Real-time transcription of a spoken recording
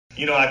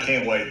You know, I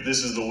can't wait.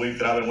 This is the week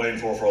that I've been waiting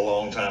for a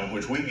long time, in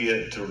which we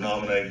get to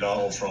nominate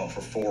Donald Trump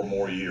for 4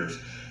 more years.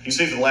 You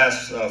see, for the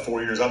last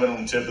 4 years, I've been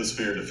on the tip of the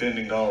spear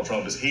defending Donald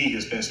Trump as he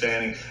has been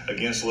standing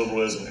against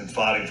liberalism and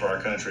fighting for our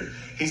country.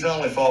 He's not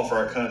only fought for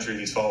our country,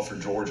 he's fought for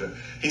Georgia.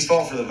 He's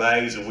fought for the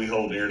values that we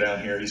hold dear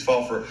down here. He's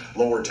fought for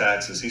lower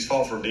taxes. He's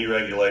fought for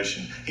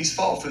deregulation. He's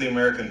fought for the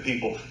American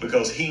people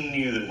because he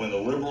knew that when the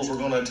liberals were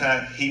going to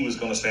attack, he was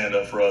going to stand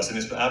up for us.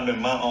 And I've been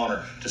my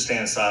honor to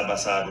stand side by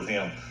side with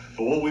him.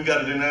 But what we've got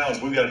to do now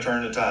is we've got to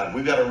turn the tide.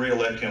 We've got to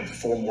reelect him for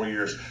 4 more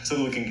years so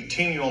that we can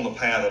continue on the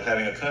path of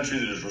having a country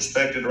that is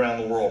respected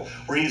around the world,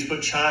 where he has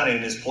put China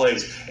in his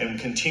place and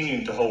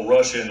continuing to hold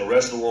Russia and the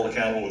rest of the world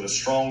accountable with the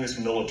strongest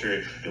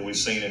military that we've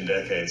seen in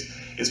decades.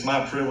 It's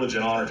my privilege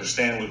and honor to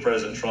stand with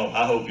President Trump.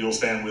 I hope you'll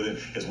stand with him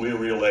as we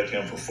reelect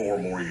him for 4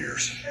 more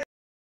years.